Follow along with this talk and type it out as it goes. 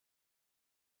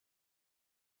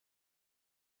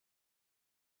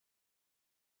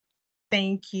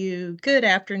Thank you. Good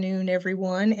afternoon,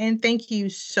 everyone. And thank you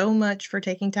so much for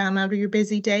taking time out of your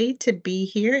busy day to be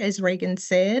here. As Reagan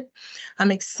said, I'm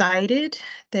excited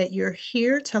that you're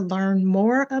here to learn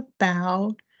more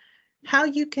about how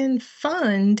you can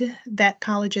fund that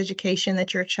college education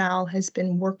that your child has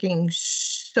been working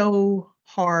so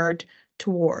hard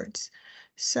towards.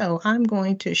 So I'm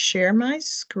going to share my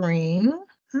screen.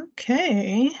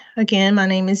 Okay. Again, my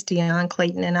name is Dion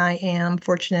Clayton, and I am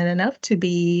fortunate enough to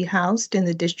be housed in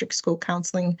the district school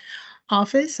counseling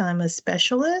office. I'm a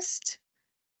specialist.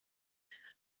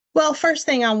 Well, first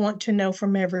thing I want to know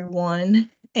from everyone,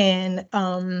 and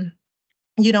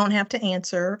you don't have to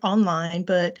answer online,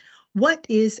 but what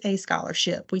is a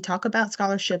scholarship? We talk about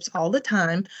scholarships all the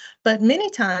time, but many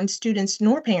times students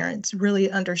nor parents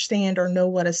really understand or know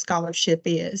what a scholarship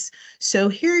is. So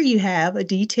here you have a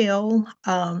detailed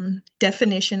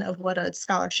definition of what a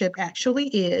scholarship actually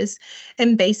is.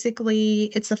 And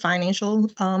basically, it's a financial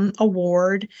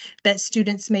award that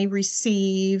students may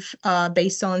receive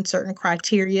based on certain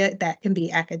criteria. That can be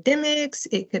academics,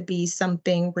 it could be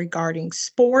something regarding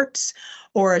sports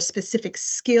or a specific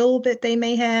skill that they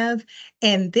may have.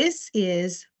 And this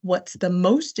is what's the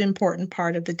most important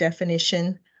part of the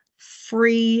definition: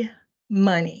 free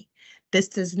money. This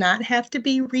does not have to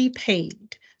be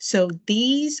repaid. So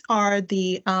these are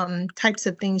the types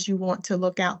of things you want to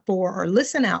look out for or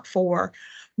listen out for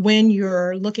when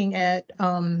you're looking at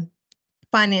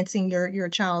financing your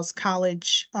child's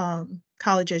college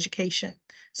education.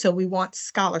 So we want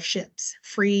scholarships,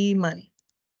 free money.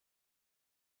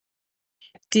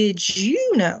 Did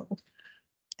you know,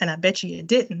 and I bet you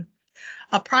didn't,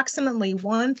 approximately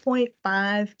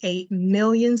 1.58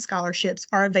 million scholarships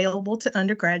are available to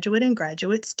undergraduate and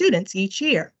graduate students each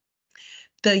year.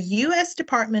 The U.S.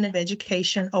 Department of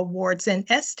Education awards an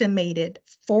estimated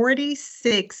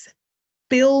 $46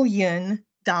 billion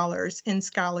in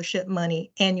scholarship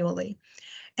money annually.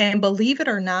 And believe it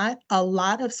or not, a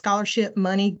lot of scholarship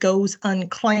money goes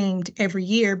unclaimed every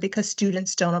year because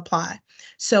students don't apply.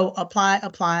 So apply,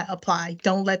 apply, apply.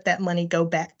 Don't let that money go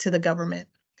back to the government.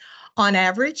 On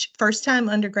average, first-time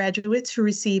undergraduates who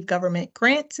receive government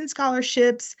grants and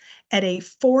scholarships at a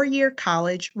four-year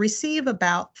college receive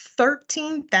about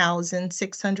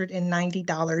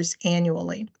 $13,690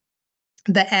 annually.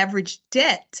 The average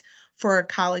debt for a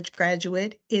college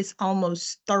graduate is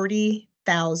almost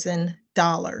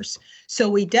 $30,000. So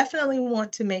we definitely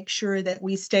want to make sure that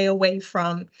we stay away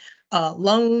from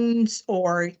loans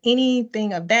or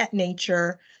anything of that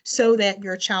nature so that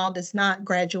your child does not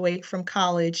graduate from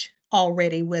college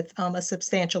already with a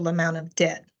substantial amount of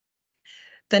debt.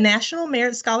 The National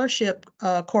Merit Scholarship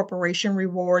Corporation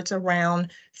rewards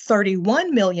around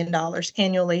 $31 million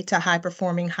annually to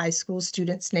high-performing high school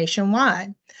students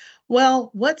nationwide. Well,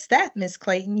 what's that, Ms.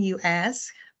 Clayton, you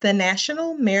ask? The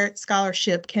National Merit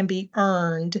Scholarship can be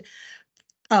earned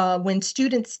when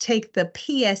students take the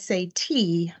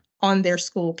PSAT on their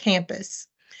school campus.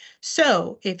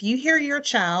 So if you hear your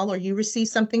child or you receive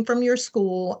something from your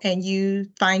school and you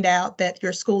find out that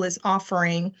your school is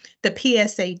offering the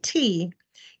PSAT,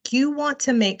 you want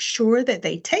to make sure that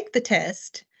they take the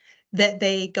test, that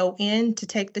they go in to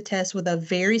take the test with a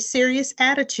very serious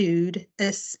attitude,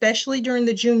 especially during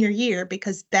the junior year,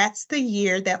 because that's the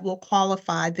year that will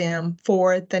qualify them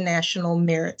for the National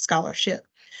Merit Scholarship.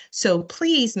 So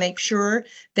please make sure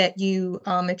that you,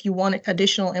 if you want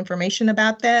additional information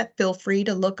about that, feel free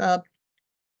to look up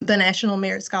the National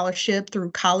Merit Scholarship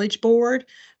through College Board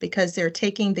because they're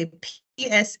taking the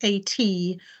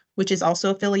PSAT, which is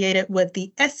also affiliated with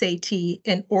the SAT,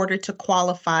 in order to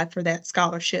qualify for that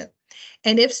scholarship.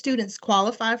 And if students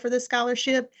qualify for the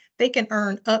scholarship, they can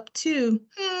earn up to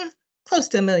close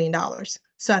to $1 million.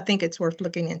 So I think it's worth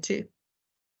looking into.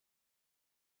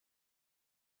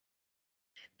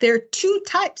 There are two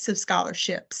types of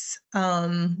scholarships.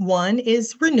 One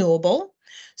is renewable.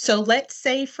 So let's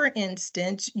say, for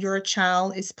instance, your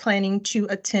child is planning to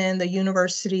attend the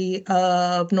University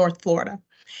of North Florida,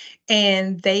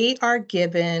 and they are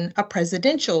given a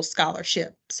presidential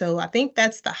scholarship. So I think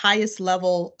that's the highest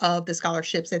level of the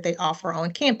scholarships that they offer on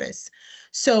campus.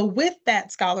 So with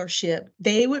that scholarship,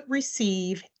 they would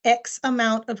receive X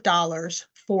amount of dollars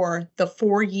for the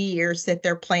 4 years that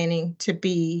they're planning to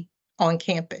be on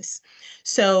campus.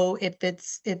 So if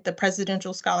the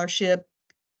presidential scholarship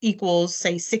equals,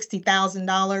 say,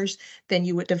 $60,000, then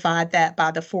you would divide that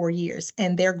by the 4 years,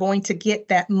 and they're going to get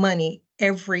that money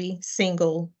every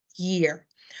single year.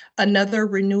 Another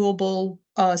renewable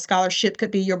scholarship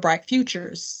could be your Bright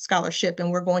Futures scholarship,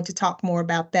 and we're going to talk more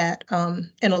about that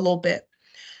in a little bit.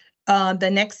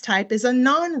 The next type is a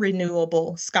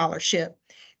non-renewable scholarship.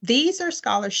 These are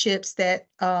scholarships that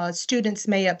students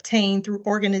may obtain through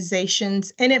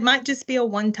organizations, and it might just be a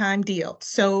one-time deal.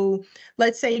 So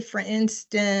let's say, for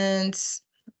instance,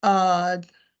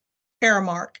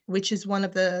 Aramark, which is one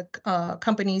of the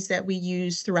companies that we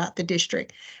use throughout the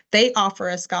district. They offer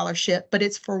a scholarship, but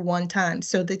it's for one time.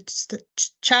 So the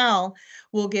child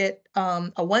will get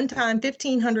a one-time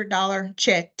 $1,500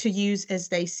 check to use as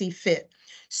they see fit.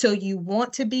 So you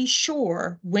want to be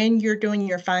sure when you're doing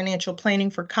your financial planning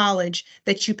for college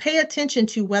that you pay attention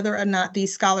to whether or not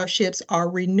these scholarships are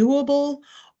renewable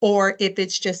or if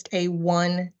it's just a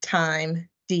one-time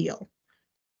deal.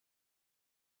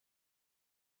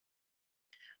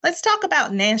 Let's talk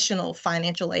about national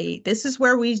financial aid. This is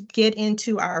where we get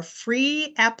into our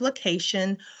free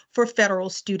application for federal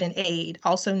student aid,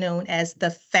 also known as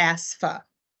the FAFSA.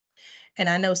 And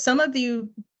I know some of you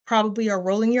probably are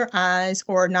rolling your eyes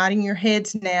or nodding your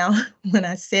heads now when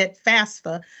I said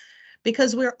FAFSA,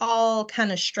 because we're all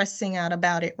kind of stressing out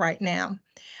about it right now.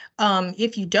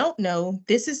 If you don't know,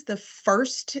 this is the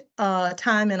first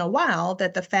time in a while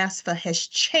that the FAFSA has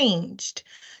changed.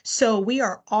 So we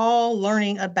are all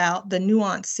learning about the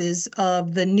nuances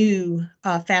of the new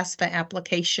FAFSA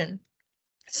application.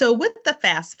 So with the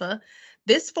FAFSA,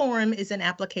 this form is an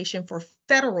application for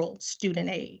federal student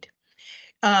aid.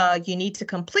 You need to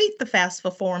complete the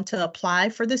FAFSA form to apply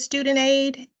for the student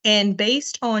aid. And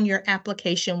based on your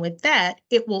application with that,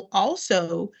 it will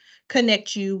also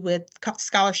connect you with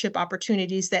scholarship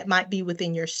opportunities that might be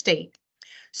within your state.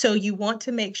 So you want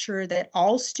to make sure that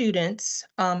all students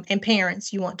and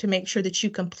parents, you want to make sure that you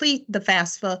complete the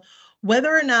FAFSA,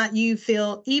 whether or not you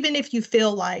feel, even if you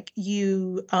feel like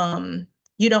you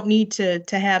don't need to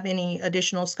have any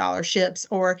additional scholarships,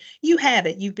 or you have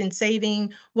it, you've been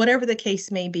saving, whatever the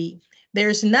case may be.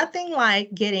 There's nothing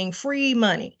like getting free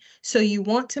money. So you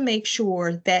want to make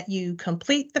sure that you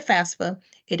complete the FAFSA.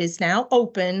 It is now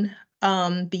open.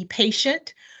 Be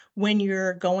patient when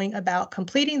you're going about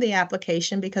completing the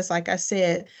application, because like I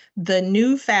said, the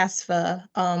new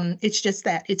FAFSA, it's just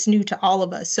that it's new to all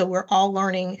of us. So we're all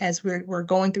learning as we're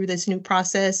going through this new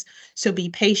process. So be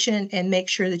patient and make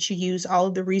sure that you use all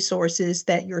of the resources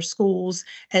that your schools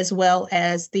as well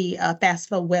as the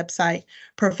FAFSA website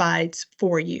provides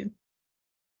for you.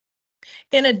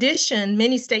 In addition,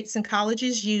 many states and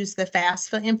colleges use the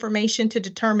FAFSA information to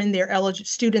determine their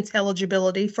students'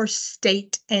 eligibility for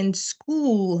state and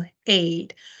school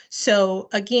aid. So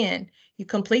again, you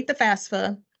complete the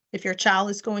FAFSA. If your child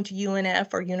is going to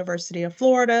UNF or University of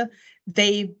Florida,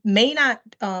 they may not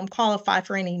qualify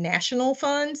for any national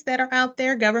funds that are out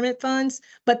there, government funds,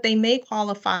 but they may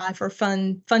qualify for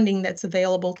funding that's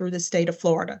available through the state of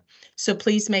Florida. So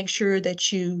please make sure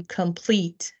that you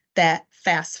complete that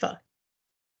FAFSA.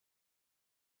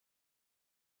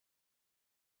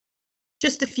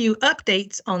 Just a few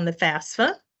updates on the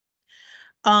FAFSA.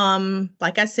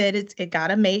 Like I said, it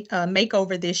got a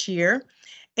makeover this year.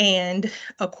 And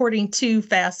according to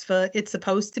FAFSA, it's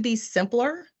supposed to be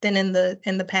simpler than in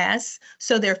the past.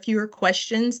 So there are fewer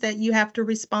questions that you have to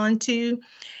respond to.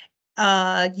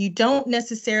 You don't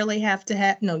necessarily have to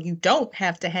have, no, you don't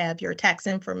have to have your tax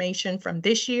information from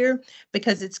this year,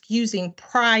 because it's using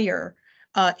prior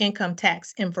income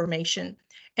tax information.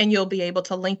 And you'll be able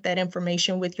to link that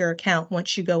information with your account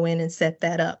once you go in and set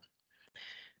that up.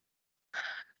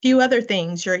 Few other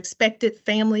things: your expected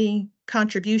family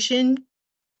contribution,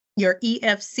 your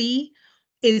EFC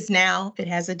it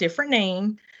has a different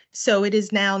name. So it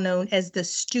is now known as the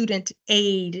Student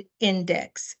Aid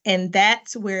Index. And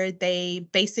that's where they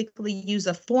basically use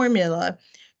a formula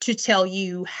to tell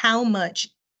you how much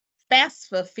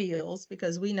FAFSA feels,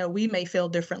 because we know we may feel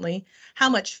differently, how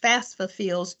much FAFSA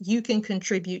feels you can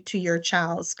contribute to your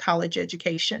child's college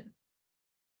education.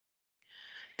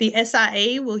 The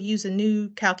SIA will use a new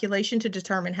calculation to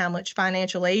determine how much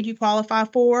financial aid you qualify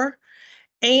for.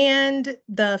 And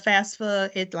the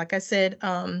FAFSA, like I said,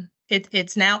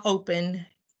 it's now open.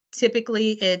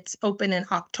 Typically, it's open in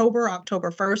October. October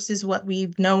 1st is what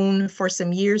we've known for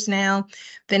some years now.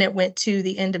 Then it went to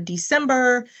the end of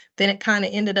December. Then it kind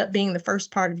of ended up being the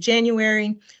first part of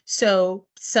January. So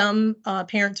some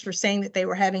parents were saying that they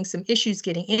were having some issues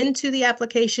getting into the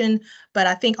application, but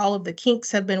I think all of the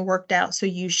kinks have been worked out. So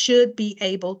you should be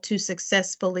able to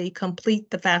successfully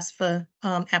complete the FAFSA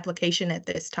application at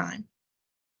this time.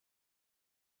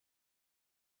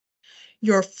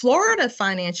 Your Florida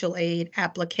financial aid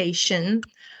application,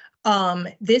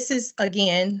 this is,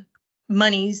 again,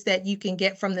 monies that you can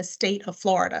get from the state of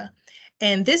Florida.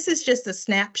 And this is just a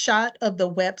snapshot of the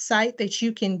website that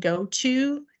you can go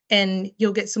to, and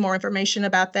you'll get some more information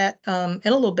about that in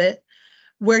a little bit.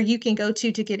 where you can go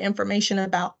to get information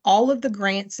about all of the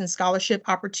grants and scholarship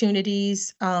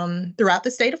opportunities throughout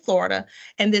the state of Florida.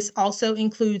 And this also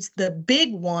includes the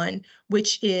big one,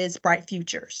 which is Bright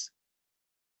Futures.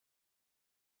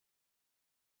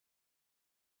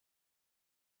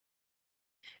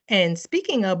 And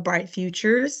speaking of Bright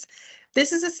Futures,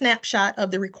 this is a snapshot of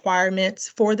the requirements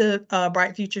for the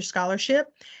Bright Futures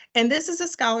Scholarship. And this is a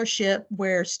scholarship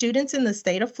where students in the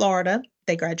state of Florida,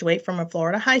 they graduate from a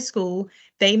Florida high school,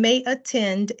 they may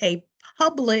attend a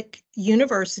public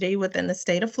university within the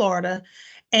state of Florida,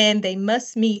 and they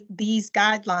must meet these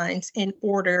guidelines in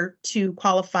order to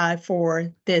qualify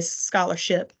for this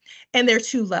scholarship. And there are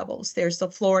two levels. There's the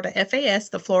Florida FAS,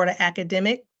 the Florida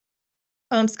Academic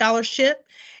Scholarship,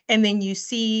 and then you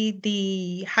see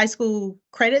the high school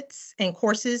credits and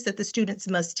courses that the students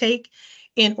must take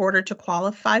in order to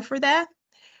qualify for that.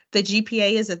 The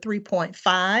GPA is a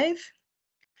 3.5.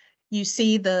 You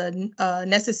see the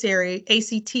necessary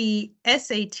ACT,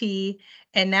 SAT,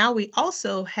 and now we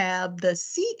also have the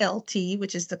CLT,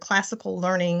 which is the Classical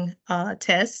Learning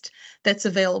Test that's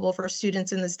available for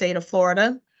students in the state of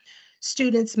Florida.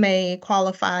 Students may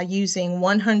qualify using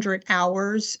 100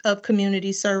 hours of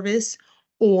community service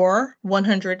or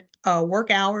 100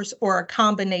 work hours, or a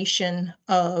combination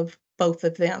of both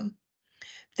of them.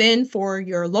 Then for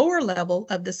your lower level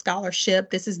of the scholarship,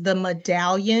 this is the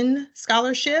Medallion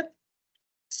Scholarship.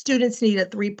 Students need a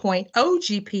 3.0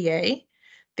 GPA.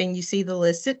 Then you see the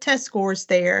listed test scores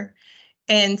there,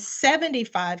 and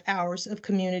 75 hours of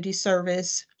community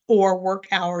service or work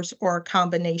hours, or a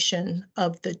combination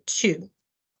of the two.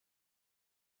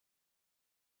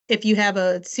 If you have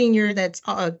a senior that's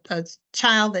a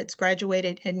child that's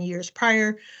graduated in years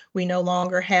prior, we no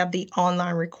longer have the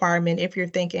online requirement. If you're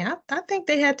thinking, I think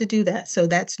they had to do that, so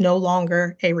that's no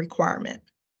longer a requirement.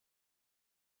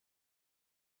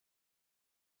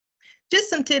 Just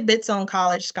some tidbits on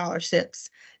college scholarships.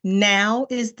 Now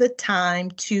is the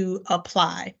time to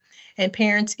apply. And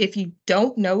parents, if you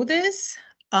don't know this,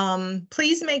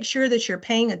 please make sure that you're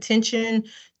paying attention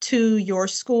to your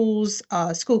school's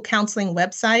school counseling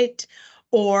website,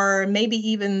 or maybe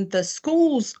even the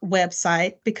school's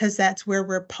website, because that's where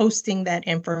we're posting that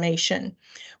information.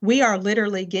 We are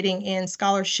literally getting in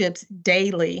scholarships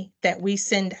daily that we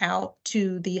send out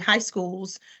to the high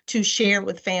schools to share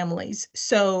with families.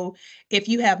 So if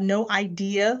you have no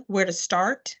idea where to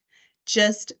start,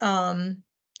 just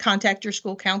contact your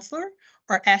school counselor,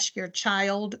 or ask your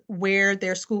child where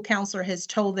their school counselor has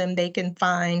told them they can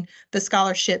find the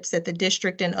scholarships that the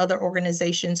district and other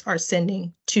organizations are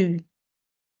sending to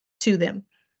them.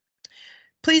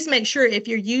 Please make sure if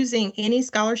you're using any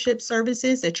scholarship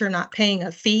services that you're not paying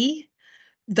a fee.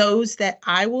 Those that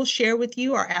I will share with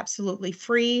you are absolutely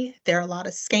free. There are a lot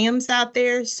of scams out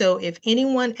there. So if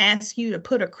anyone asks you to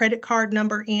put a credit card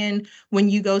number in when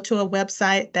you go to a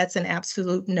website, that's an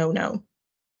absolute no-no.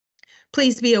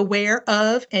 Please be aware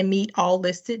of and meet all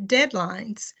listed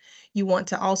deadlines. You want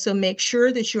to also make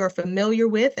sure that you are familiar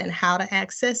with and how to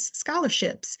access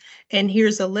scholarships. And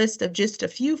here's a list of just a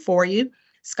few for you.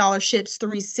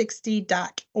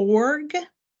 Scholarships360.org,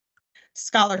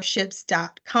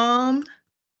 scholarships.com,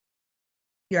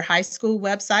 your high school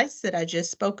websites that I just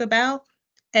spoke about,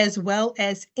 as well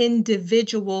as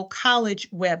individual college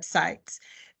websites.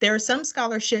 There are some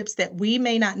scholarships that we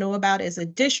may not know about as a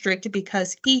district,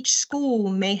 because each school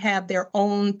may have their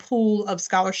own pool of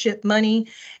scholarship money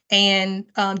and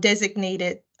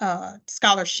designated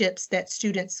scholarships that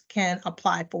students can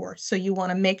apply for. So you want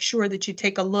to make sure that you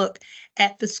take a look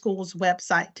at the school's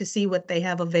website to see what they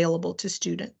have available to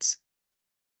students.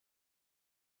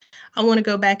 I want to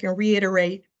go back and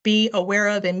reiterate, be aware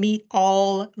of and meet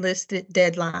all listed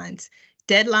deadlines.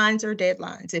 Deadlines are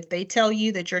deadlines. If they tell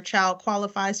you that your child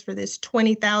qualifies for this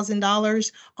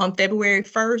 $20,000 on February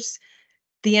 1st,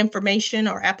 the information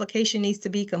or application needs to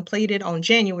be completed on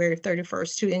January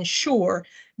 31st to ensure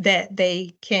that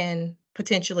they can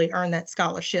potentially earn that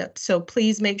scholarship. So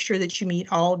please make sure that you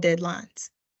meet all deadlines.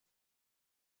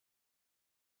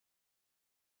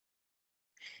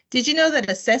 Did you know that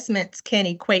assessments can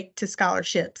equate to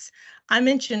scholarships? I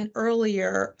mentioned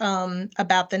earlier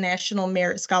about the National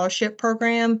Merit Scholarship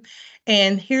Program,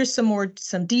 and here's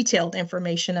some detailed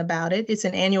information about it. It's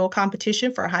an annual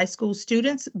competition for high school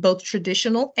students, both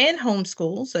traditional and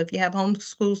homeschool. So if you have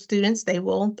homeschool students, they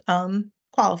will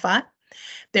qualify.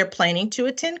 They're planning to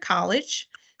attend college.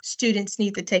 Students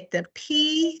need to take the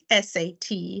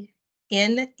PSAT,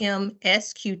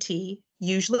 NMSQT,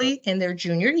 usually in their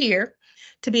junior year,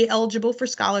 to be eligible for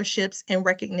scholarships and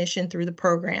recognition through the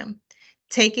program.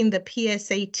 Taking the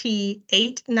PSAT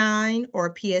 8-9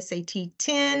 or PSAT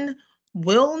 10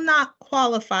 will not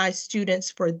qualify students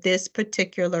for this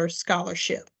particular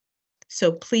scholarship.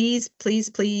 So please, please,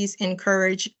 please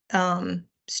encourage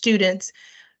students,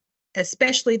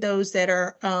 especially those that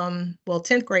are,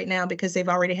 10th grade now, because they've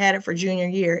already had it for junior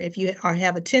year. If you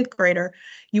have a 10th grader,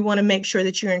 you want to make sure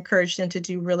that you encourage them to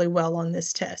do really well on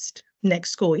this test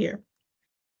next school year.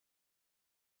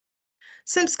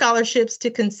 Some scholarships to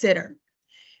consider.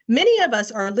 Many of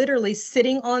us are literally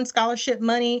sitting on scholarship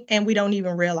money and we don't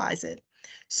even realize it.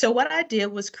 So what I did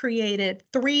was created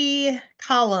 3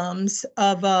 columns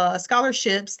of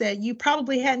scholarships that you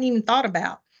probably hadn't even thought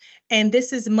about. And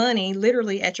this is money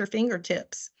literally at your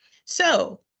fingertips.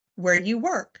 So where you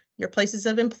work, your places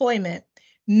of employment,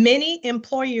 many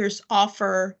employers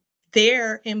offer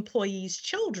their employees'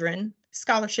 children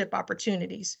scholarship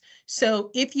opportunities.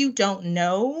 So if you don't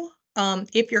know,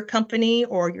 if your company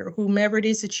or your whomever it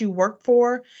is that you work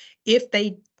for, if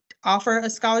they offer a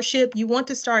scholarship, you want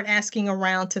to start asking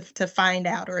around to find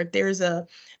out, or if there's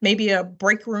maybe a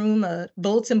break room, a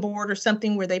bulletin board or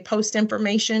something where they post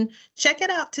information, check it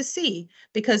out to see,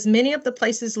 because many of the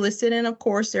places listed, and of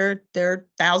course there are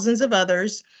thousands of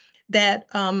others that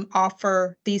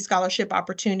offer these scholarship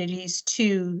opportunities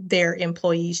to their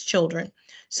employees' children.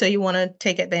 So you want to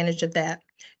take advantage of that.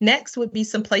 Next would be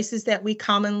some places that we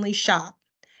commonly shop.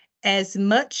 As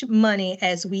much money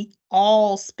as we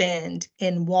all spend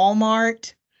in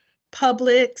Walmart,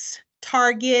 Publix,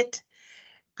 Target,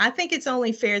 I think it's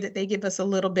only fair that they give us a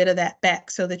little bit of that back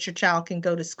so that your child can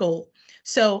go to school.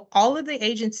 So all of the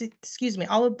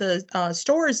all of the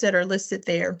stores that are listed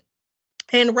there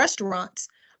and restaurants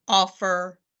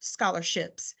offer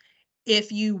scholarships.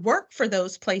 If you work for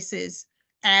those places,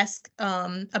 ask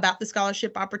about the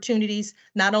scholarship opportunities,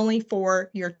 not only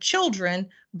for your children,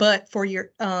 but for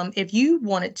your if you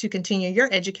wanted to continue your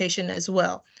education as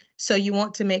well. So you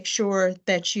want to make sure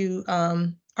that you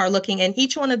are looking, and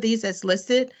each one of these that's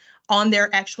listed on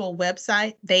their actual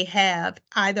website, they have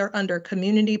either under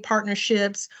community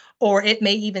partnerships, or it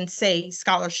may even say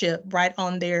scholarship right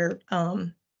on their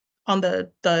on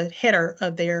the header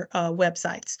of their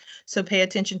websites. So pay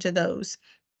attention to those.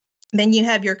 Then you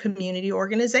have your community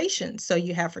organizations. So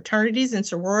you have fraternities and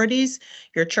sororities,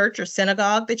 your church or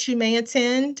synagogue that you may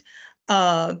attend.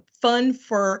 Fund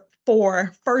for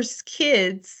First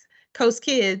Kids, Coast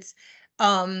Kids.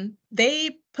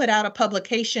 They put out a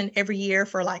publication every year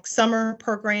for like summer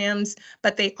programs,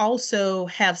 but they also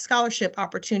have scholarship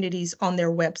opportunities on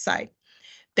their website.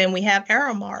 Then we have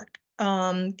Aramark.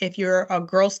 If you're a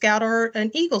Girl Scout or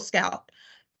an Eagle Scout,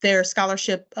 there are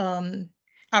scholarship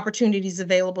opportunities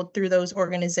available through those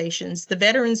organizations. The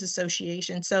Veterans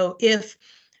Association. So if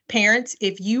parents,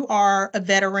 if you are a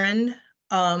veteran,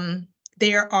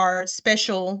 there are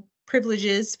special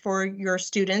privileges for your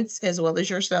students as well as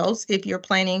yourselves if you're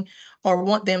planning or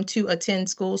want them to attend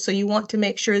school. So you want to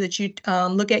make sure that you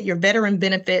look at your veteran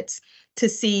benefits to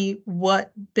see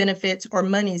what benefits or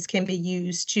monies can be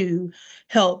used to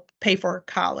help pay for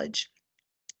college.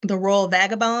 The Royal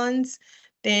Vagabonds,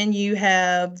 then you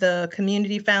have the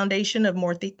Community Foundation of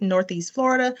Northeast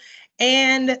Florida,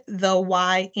 and the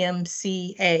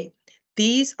YMCA.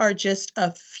 These are just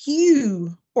a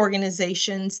few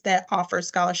organizations that offer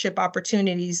scholarship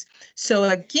opportunities. So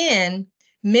again,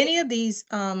 many of these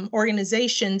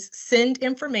organizations send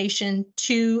information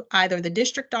to either the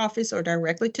district office or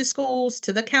directly to schools,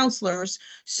 to the counselors.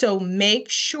 So make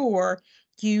sure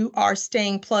you are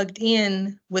staying plugged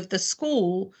in with the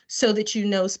school so that you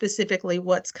know specifically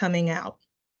what's coming out.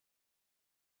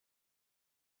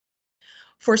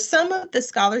 For some of the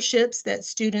scholarships that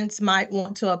students might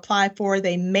want to apply for,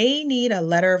 they may need a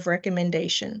letter of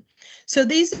recommendation. So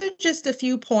these are just a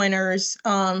few pointers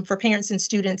for parents and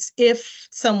students if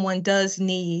someone does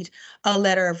need a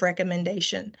letter of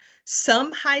recommendation.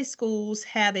 Some high schools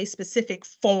have a specific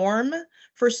form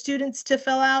for students to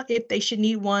fill out if they should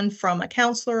need one from a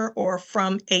counselor or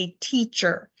from a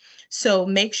teacher. So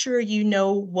make sure you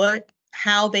know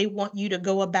how they want you to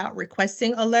go about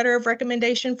requesting a letter of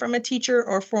recommendation from a teacher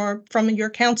or from your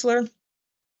counselor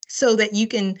so that you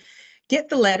can get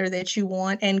the letter that you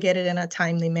want and get it in a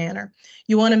timely manner.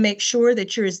 You want to make sure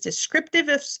that you're as descriptive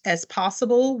as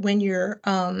possible when you're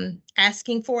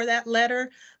asking for that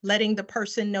letter, letting the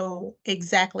person know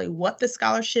exactly what the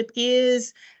scholarship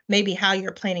is, maybe how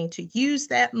you're planning to use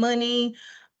that money,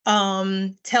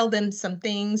 tell them some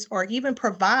things, or even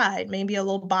provide maybe a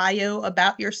little bio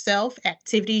about yourself,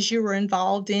 activities you were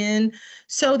involved in,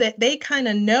 so that they kind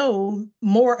of know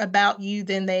more about you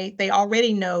than they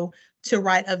already know, to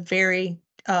write a very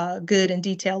good and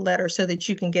detailed letter so that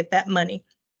you can get that money.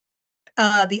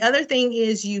 The other thing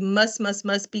is you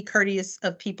must be courteous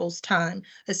of people's time,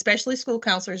 especially school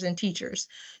counselors and teachers.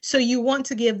 So you want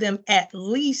to give them at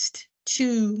least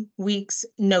 2 weeks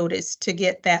notice to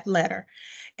get that letter.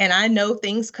 And I know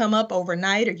things come up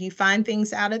overnight or you find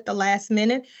things out at the last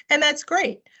minute, and that's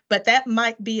great. But that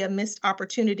might be a missed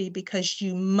opportunity because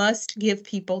you must give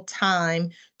people time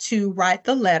to write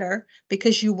the letter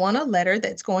because you want a letter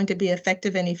that's going to be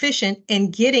effective and efficient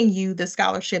in getting you the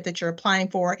scholarship that you're applying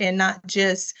for and not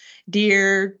just,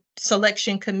 dear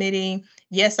selection committee,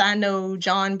 yes, I know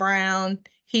John Brown.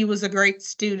 He was a great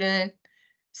student.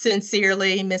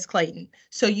 Sincerely, Miss Clayton.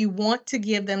 So you want to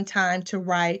give them time to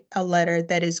write a letter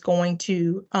that is going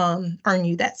to earn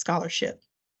you that scholarship.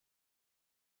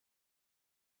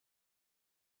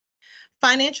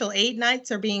 Financial aid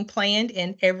nights are being planned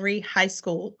in every high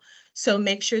school. So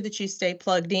make sure that you stay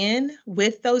plugged in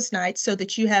with those nights so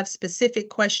that you have specific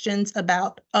questions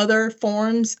about other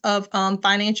forms of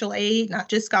financial aid, not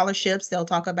just scholarships. They'll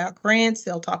talk about grants,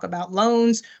 they'll talk about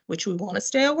loans, which we want to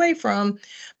stay away from.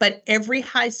 But every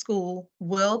high school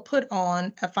will put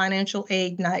on a financial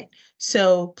aid night.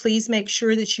 So please make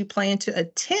sure that you plan to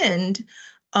attend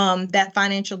that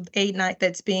financial aid night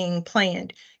that's being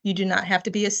planned. You do not have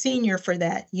to be a senior for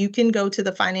that. You can go to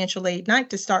the financial aid night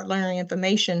to start learning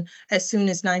information as soon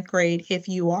as ninth grade if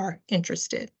you are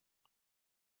interested.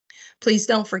 Please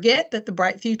don't forget that the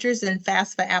Bright Futures and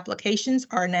FAFSA applications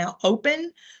are now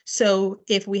open. So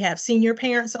if we have senior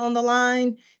parents on the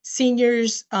line,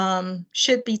 seniors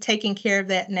should be taking care of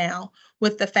that now.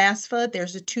 With the FAFSA, there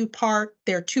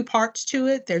are two parts to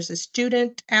it. There's a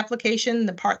student application,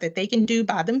 the part that they can do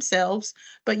by themselves,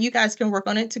 but you guys can work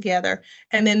on it together.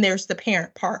 And then there's the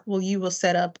parent part where you will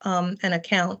set up an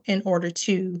account in order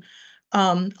to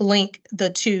link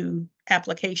the two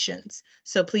applications.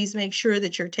 So please make sure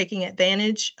that you're taking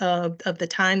advantage of the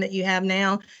time that you have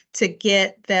now to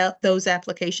get those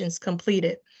applications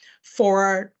completed.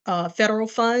 For federal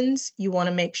funds, you want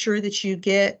to make sure that you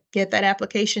get that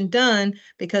application done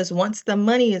because once the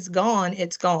money is gone,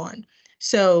 it's gone.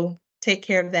 So take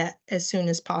care of that as soon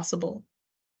as possible.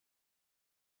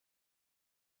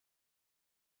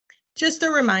 Just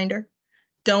a reminder,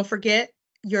 don't forget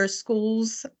your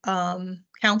school's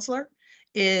counselor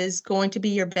is going to be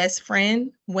your best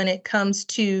friend when it comes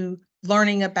to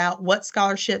learning about what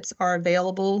scholarships are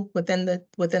available within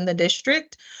the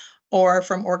district or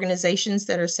from organizations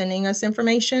that are sending us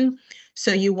information.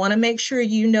 So you want to make sure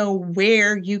you know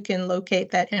where you can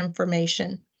locate that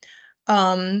information.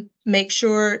 Make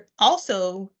sure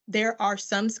also there are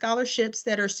some scholarships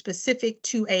that are specific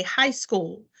to a high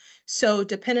school. So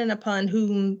depending upon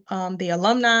whom the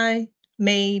alumni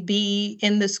may be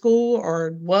in the school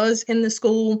or was in the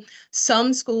school,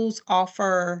 some schools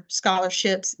offer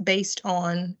scholarships based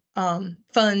on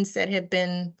funds that have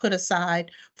been put aside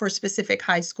for specific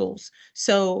high schools.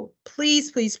 So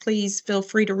please, please, please feel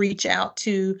free to reach out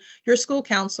to your school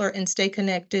counselor and stay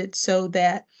connected so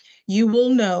that you will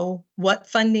know what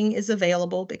funding is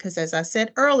available because, as I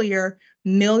said earlier,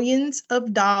 millions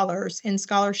of dollars in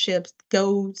scholarships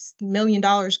goes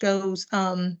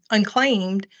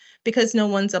unclaimed because no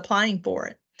one's applying for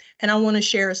it. And I want to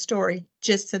share a story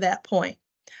just to that point.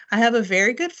 I have a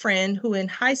very good friend who in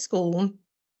high school,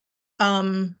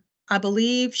 I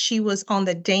believe she was on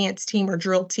the dance team or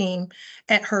drill team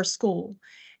at her school.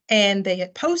 And they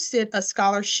had posted a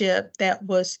scholarship that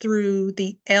was through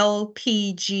the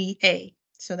LPGA.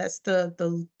 So that's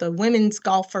the Women's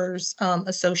Golfers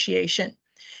Association.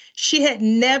 She had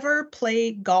never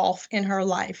played golf in her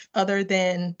life other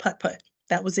than putt-putt.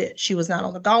 That was it. She was not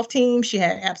on the golf team. She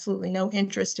had absolutely no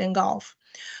interest in golf.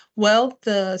 Well,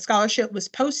 the scholarship was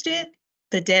posted.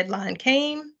 The deadline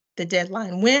came. The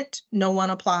deadline went. No one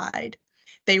applied.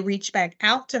 They reached back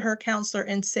out to her counselor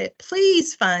and said,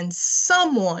 please find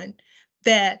someone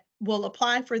that will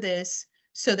apply for this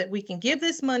so that we can give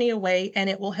this money away and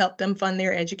it will help them fund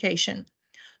their education.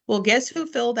 Well, guess who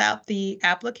filled out the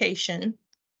application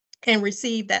and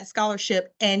received that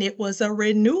scholarship? And it was a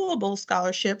renewable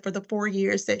scholarship for the 4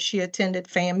 years that she attended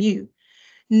FAMU.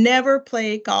 Never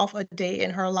played golf a day in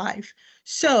her life.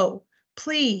 So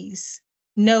please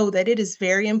know that it is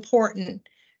very important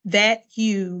that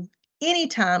you,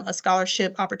 anytime a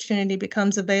scholarship opportunity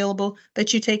becomes available,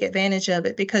 that you take advantage of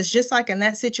it. Because just like in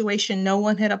that situation, no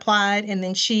one had applied and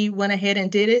then she went ahead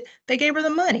and did it, they gave her the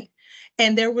money.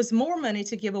 And there was more money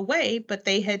to give away, but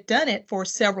they had done it for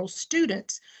several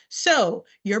students. So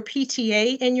your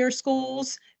PTA in your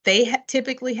schools, they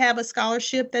typically have a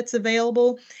scholarship that's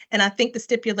available. And I think the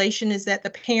stipulation is that the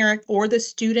parent or the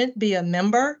student be a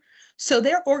member. So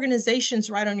there are organizations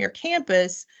right on your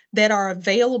campus that are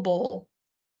available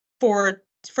for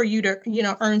for you to,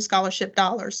 earn scholarship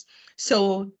dollars.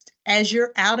 So as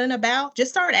you're out and about,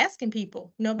 just start asking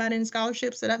people, about any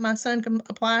scholarships that my son can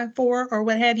apply for or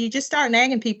what have you. Just start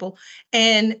nagging people.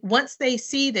 And once they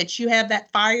see that you have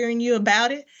that fire in you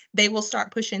about it, they will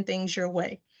start pushing things your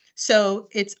way. So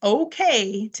it's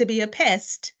okay to be a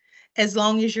pest as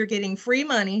long as you're getting free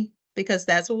money, because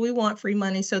that's what we want, free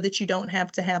money, so that you don't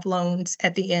have to have loans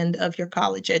at the end of your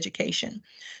college education.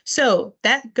 So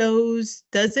that does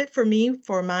it for me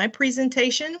for my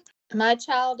presentation. My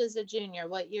child is a junior.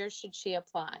 What year should she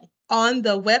apply? On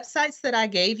the websites that I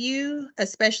gave you,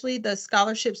 especially the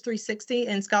Scholarships 360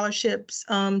 and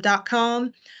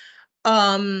scholarships.com,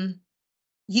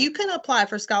 you can apply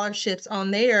for scholarships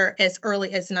on there as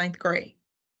early as 9th grade,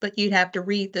 but you'd have to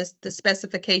read the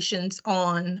specifications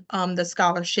on the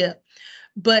scholarship.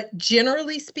 But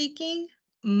generally speaking,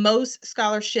 most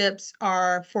scholarships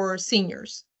are for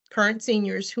seniors, current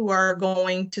seniors who are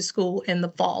going to school in the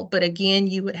fall. But again,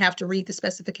 you would have to read the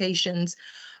specifications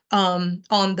on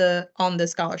the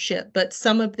scholarship. But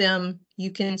some of them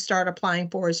you can start applying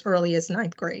for as early as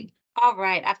 9th grade. All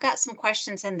right, I've got some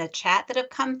questions in the chat that have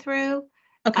come through.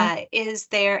 Okay. Is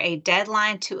there a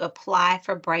deadline to apply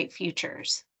for Bright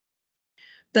Futures?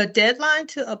 The deadline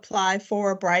to apply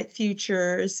for Bright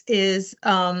Futures is,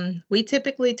 we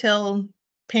typically tell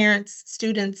parents,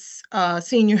 students,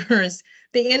 seniors,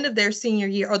 the end of their senior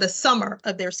year or the summer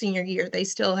of their senior year. They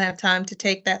still have time to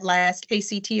take that last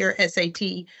ACT or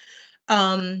SAT,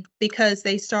 because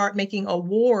they start making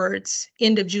awards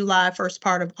end of July, first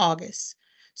part of August.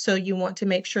 So you want to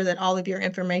make sure that all of your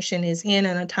information is in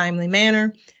a timely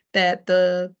manner, that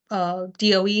the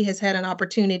DOE has had an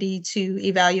opportunity to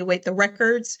evaluate the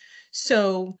records.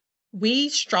 So we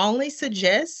strongly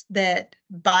suggest that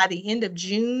by the end of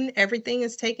June, everything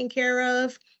is taken care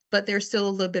of, but there's still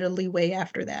a little bit of leeway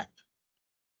after that.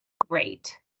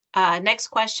 Great. Next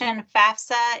question,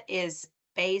 FAFSA is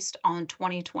based on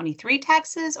 2023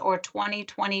 taxes or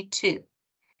 2022?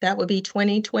 That would be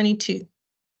 2022.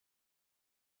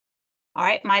 All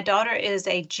right, my daughter is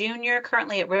a junior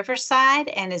currently at Riverside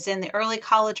and is in the early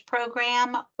college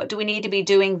program. What do we need to be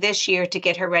doing this year to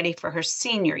get her ready for her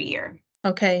senior year?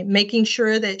 Okay, making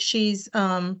sure that she's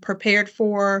prepared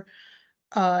for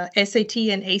SAT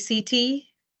and ACT,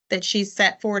 that she's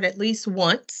sat for it at least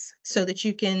once so that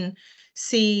you can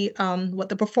see what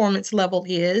the performance level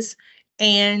is.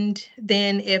 And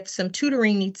then if some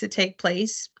tutoring needs to take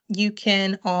place, you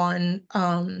can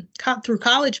through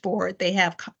College Board, they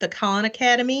have the Khan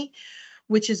Academy,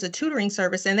 which is a tutoring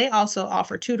service, and they also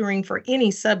offer tutoring for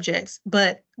any subjects.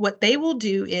 But what they will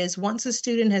do is once a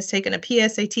student has taken a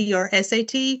PSAT or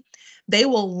SAT, they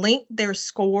will link their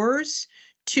scores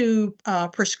to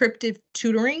prescriptive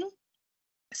tutoring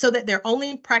so that they're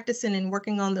only practicing and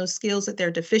working on those skills that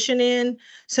they're deficient in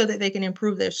so that they can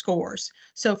improve their scores.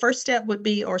 So first step would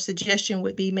be, or suggestion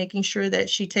would be, making sure that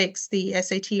she takes the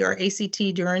SAT or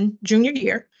ACT during junior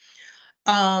year.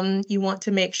 You want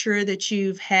to make sure that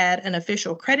you've had an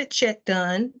official credit check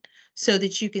done so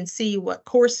that you can see what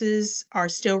courses are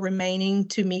still remaining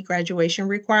to meet graduation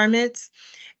requirements.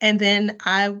 And then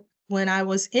when I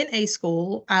was in a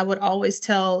school, I would always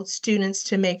tell students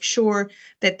to make sure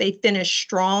that they finish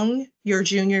strong your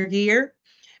junior year,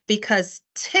 because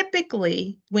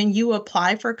typically when you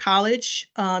apply for college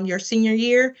your senior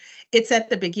year, it's at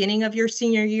the beginning of your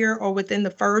senior year or within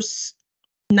the first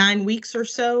 9 weeks or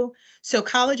so. So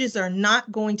colleges are not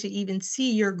going to even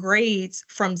see your grades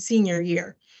from senior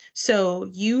year. So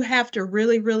you have to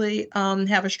really, really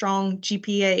have a strong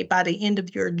GPA by the end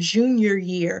of your junior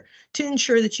year to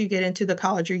ensure that you get into the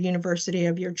college or university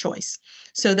of your choice.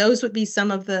 So those would be some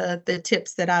of the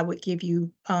tips that I would give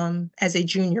you as a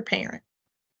junior parent.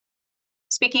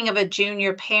 Speaking of a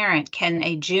junior parent, can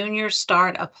a junior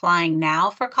start applying now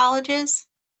for colleges?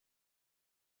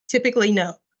 Typically,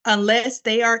 no. Unless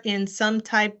they are in some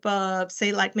type of,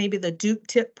 say, like maybe the Duke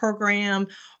Tip program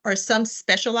or some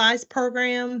specialized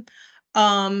program,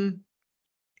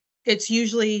 it's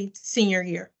usually senior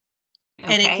year.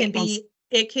 Okay. And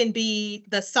it can be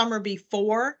the summer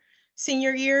before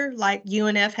senior year, like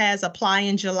UNF has apply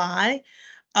in July.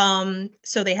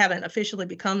 So they haven't officially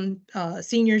become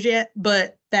seniors yet,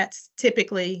 but that's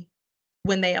typically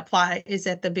when they apply, is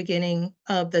at the beginning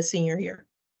of the senior year.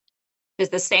 Does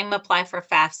the same apply for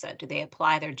FAFSA? Do they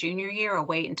apply their junior year or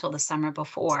wait until the summer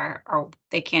before, or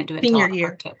they can't do it senior until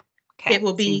year? October? Okay. It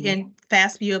will be in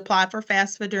FAFSA. You apply for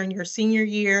FAFSA during your senior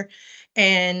year,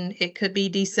 and it could be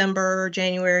December or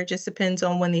January. It just depends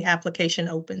on when the application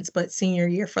opens, but senior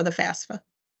year for the FAFSA.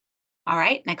 All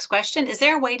right, next question. Is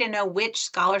there a way to know which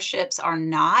scholarships are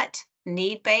not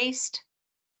need-based?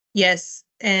 Yes,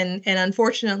 and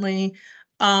unfortunately,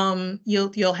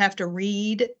 You'll have to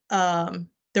read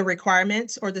the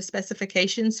requirements or the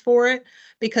specifications for it,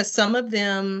 because some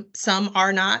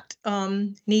are not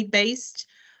need-based.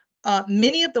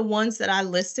 Many of the ones that I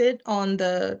listed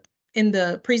in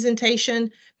the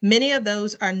presentation, many of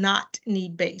those are not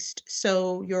need-based.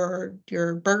 So your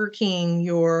Burger King,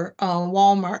 your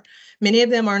Walmart, many of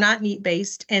them are not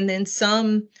need-based, and then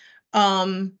some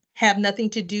have nothing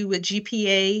to do with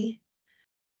GPA,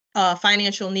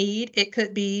 financial need. It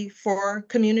could be for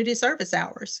community service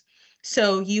hours.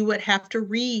 So you would have to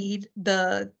read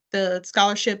the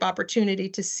scholarship opportunity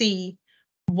to see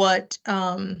what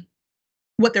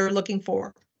they're looking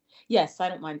for. Yes, I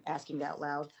don't mind asking that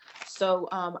loud. So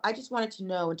I just wanted to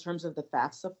know, in terms of the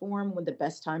FAFSA form, when the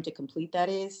best time to complete that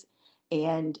is,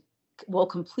 and will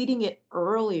completing it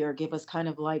earlier give us kind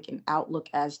of like an outlook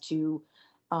as to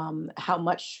how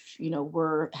much,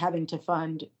 we're having to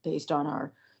fund based on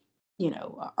our,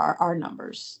 our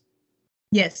numbers.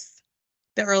 Yes,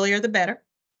 the earlier the better.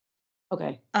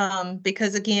 Okay.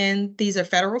 Because again, these are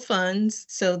federal funds,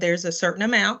 so there's a certain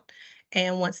amount,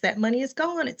 and once that money is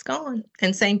gone, it's gone.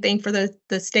 And same thing for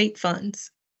the state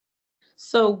funds.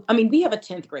 So, I mean, we have a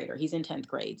 10th grader. He's in 10th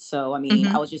grade. So, I mean,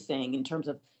 I Mhm. was just saying, in terms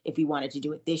of if we wanted to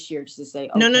do it this year, just to say,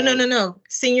 No, no, no, okay, no, no.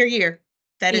 Senior year.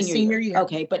 That is senior senior year. year.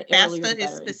 Okay, but earlier the FAFSA is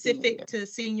better in senior year. specific to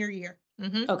senior year.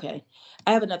 Mhm. Okay.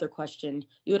 I have another question.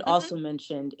 You had Mhm. also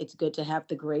mentioned it's good to have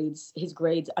his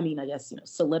grades, I mean, I guess,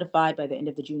 solidified by the end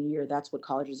of the junior year. That's what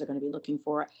colleges are going to be looking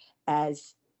for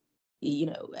as,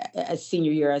 as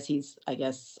senior year, as he's, I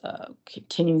guess,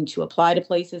 continuing to apply to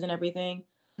places and everything.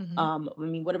 Mhm. I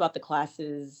mean, what about the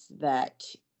classes that,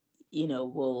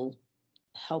 will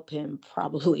help him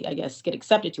probably, I guess, get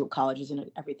accepted to colleges and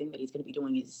everything that he's going to be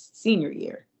doing his senior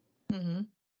year? Mhm.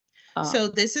 So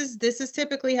Um, this is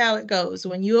typically how it goes.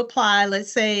 When you apply,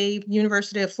 let's say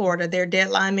University of Florida, their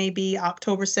deadline may be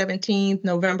October 17th,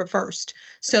 November 1st.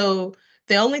 So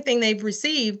the only thing they've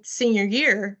received senior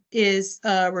year is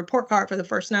a report card for the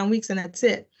first 9 weeks, and that's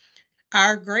it.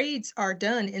 Our grades are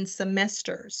done in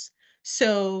semesters.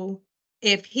 So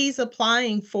if he's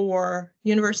applying for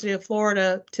University of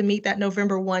Florida to meet that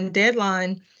November 1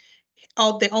 deadline,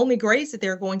 the only grades that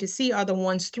they're going to see are the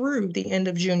ones through the end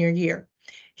of junior year.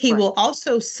 He right. will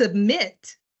also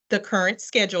submit the current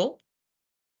schedule,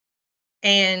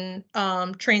 and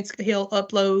he'll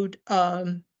upload,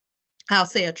 I'll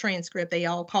say a transcript. They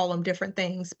all call them different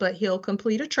things, but he'll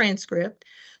complete a transcript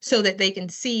so that they can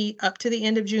see up to the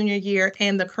end of junior year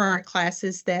and the current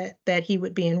classes that he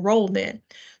would be enrolled in.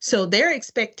 So their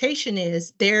expectation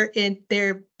is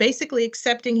they're basically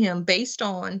accepting him based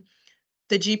on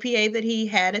the GPA that he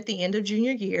had at the end of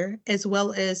junior year, as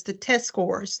well as the test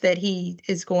scores that he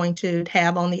is going to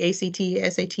have on the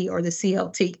ACT, SAT, or the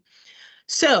CLT.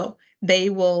 So they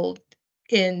will,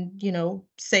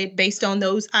 say based on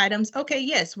those items, okay,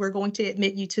 yes, we're going to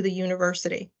admit you to the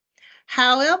university.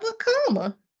 However,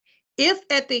 if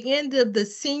at the end of the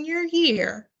senior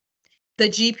year, the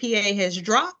GPA has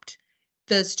dropped,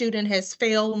 the student has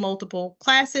failed multiple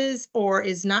classes or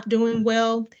is not doing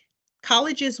well,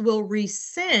 colleges will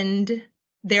rescind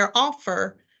their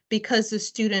offer because the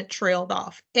student trailed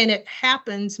off. And it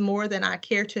happens more than I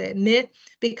care to admit,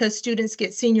 because students get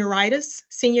senioritis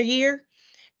senior year,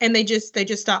 and they just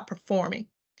stop performing.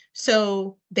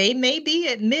 So they may be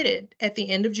admitted at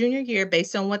the end of junior year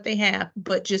based on what they have,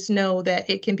 but just know that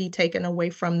it can be taken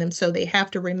away from them. So they have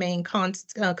to remain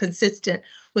consistent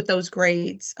with those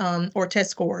grades or test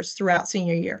scores throughout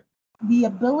senior year. The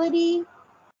ability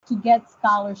to get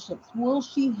scholarships, will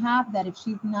she have that if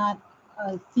she's not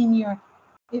a senior?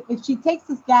 If she takes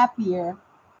this gap year,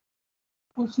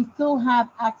 will she still have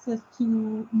access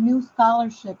to new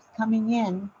scholarships coming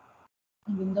in,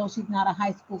 even though she's not a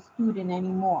high school student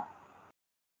anymore?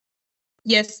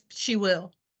 Yes, she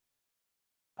will.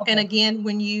 Okay. And again,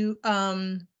 when you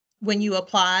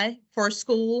apply for a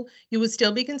school, you would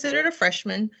still be considered a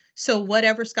freshman. So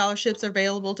whatever scholarships are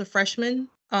available to freshmen,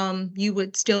 you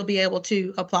would still be able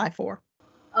to apply for.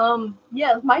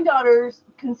 Yes, my daughter's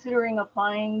considering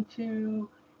applying to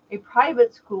a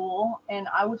private school, and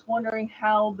I was wondering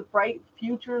how the Bright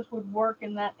Futures would work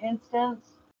in that instance.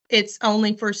 It's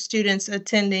only for students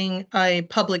attending a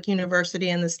public university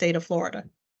in the state of Florida.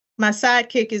 My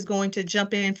sidekick is going to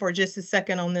jump in for just a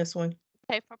second on this one.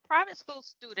 Okay, for private school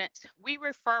students, we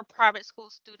refer private school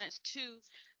students to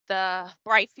the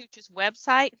Bright Futures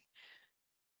website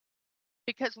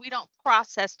because we don't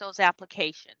process those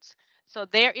applications. So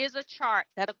there is a chart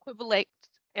that is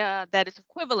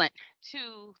equivalent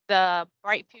to the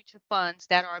Bright Future funds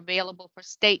that are available for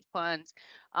state funds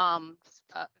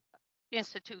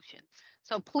institutions.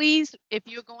 So please, if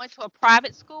you're going to a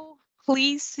private school,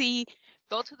 please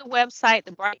go to the website,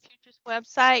 the Bright Futures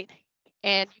website,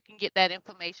 and you can get that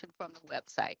information from the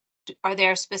website. Are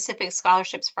there specific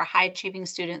scholarships for high achieving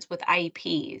students with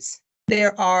IEPs?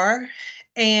 There are,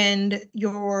 and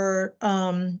your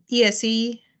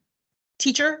ESE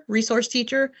teacher, resource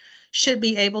teacher, should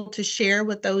be able to share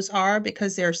what those are,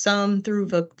 because there are some through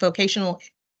the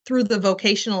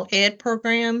vocational ed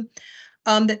program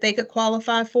that they could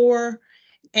qualify for,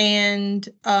 and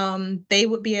they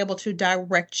would be able to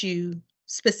direct you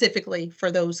specifically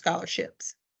for those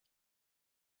scholarships.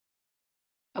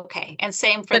 Okay, and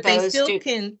same for But they those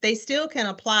still can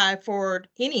apply for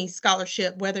any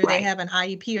scholarship, whether Right. they have an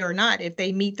IEP or not, if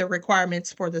they meet the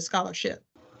requirements for the scholarship.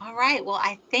 All right, well,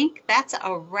 I think that's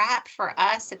a wrap for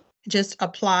us. Just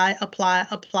apply,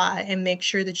 and make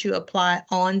sure that you apply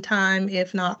on time,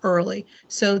 if not early,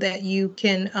 so that you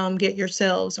can get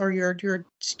yourselves or your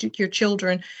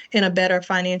children in a better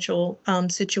financial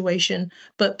situation.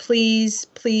 But please,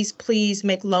 please, please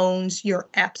make loans your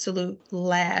absolute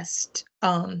last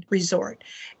resort.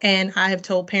 And I have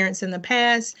told parents in the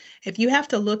past, if you have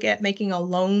to look at making a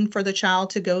loan for the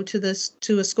child to go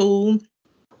to a school,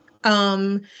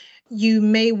 you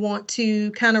may want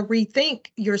to kind of rethink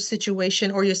your situation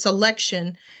or your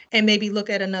selection, and maybe look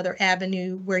at another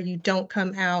avenue where you don't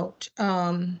come out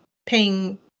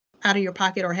paying out of your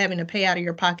pocket or having to pay out of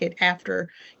your pocket after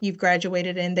you've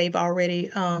graduated and they've already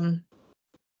kind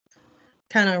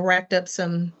of racked up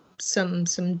some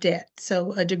debt.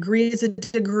 So a degree is a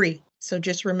degree. So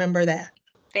just remember that.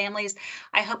 Families,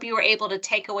 I hope you were able to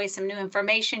take away some new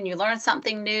information. You learned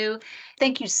something new.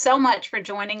 Thank you so much for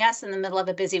joining us in the middle of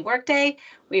a busy workday.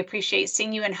 We appreciate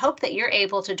seeing you and hope that you're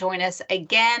able to join us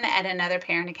again at another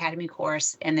Parent Academy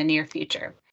course in the near future.